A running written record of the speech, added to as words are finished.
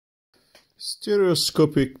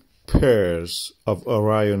Stereoscopic pairs of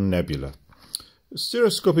Orion Nebula.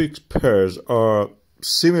 Stereoscopic pairs are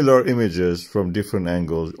similar images from different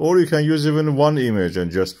angles, or you can use even one image and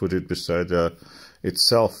just put it beside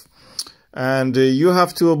itself. And you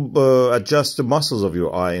have to adjust the muscles of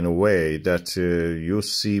your eye in a way that you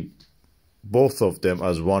see both of them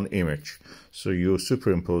as one image. So you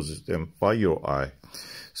superimpose them by your eye.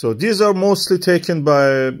 So these are mostly taken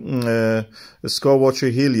by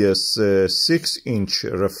Skywatcher Helios 6-inch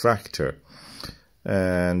refractor.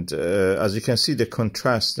 And as you can see, the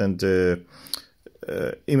contrast and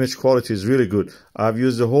image quality is really good. I've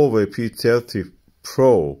used the Huawei P30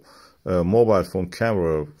 Pro mobile phone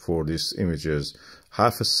camera for these images.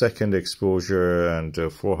 Half a second exposure and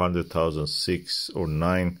 400,006 or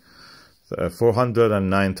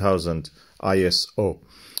 409,000 ISO.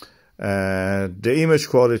 The image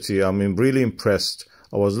quality, I'm really impressed.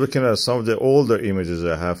 I was looking at some of the older images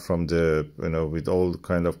I have from the, with old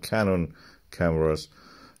kind of Canon cameras.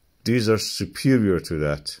 These are superior to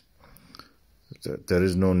that. There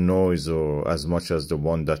is no noise or as much as the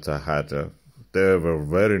one that I had. They were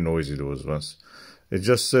very noisy, those ones. It's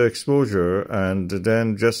just exposure and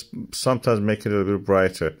then just sometimes make it a little bit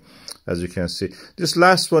brighter, as you can see. This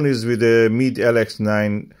last one is with the Mid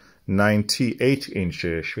LX9 98-inch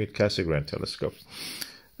Schmidt-Cassegrain telescope.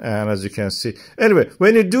 And as you can see, anyway,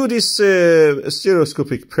 when you do these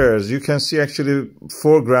stereoscopic pairs, you can see actually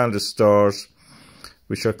foreground stars,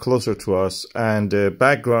 which are closer to us, and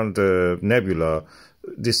background nebula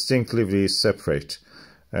distinctly separate.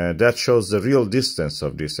 That shows the real distance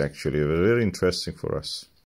of this, actually. Very interesting for us.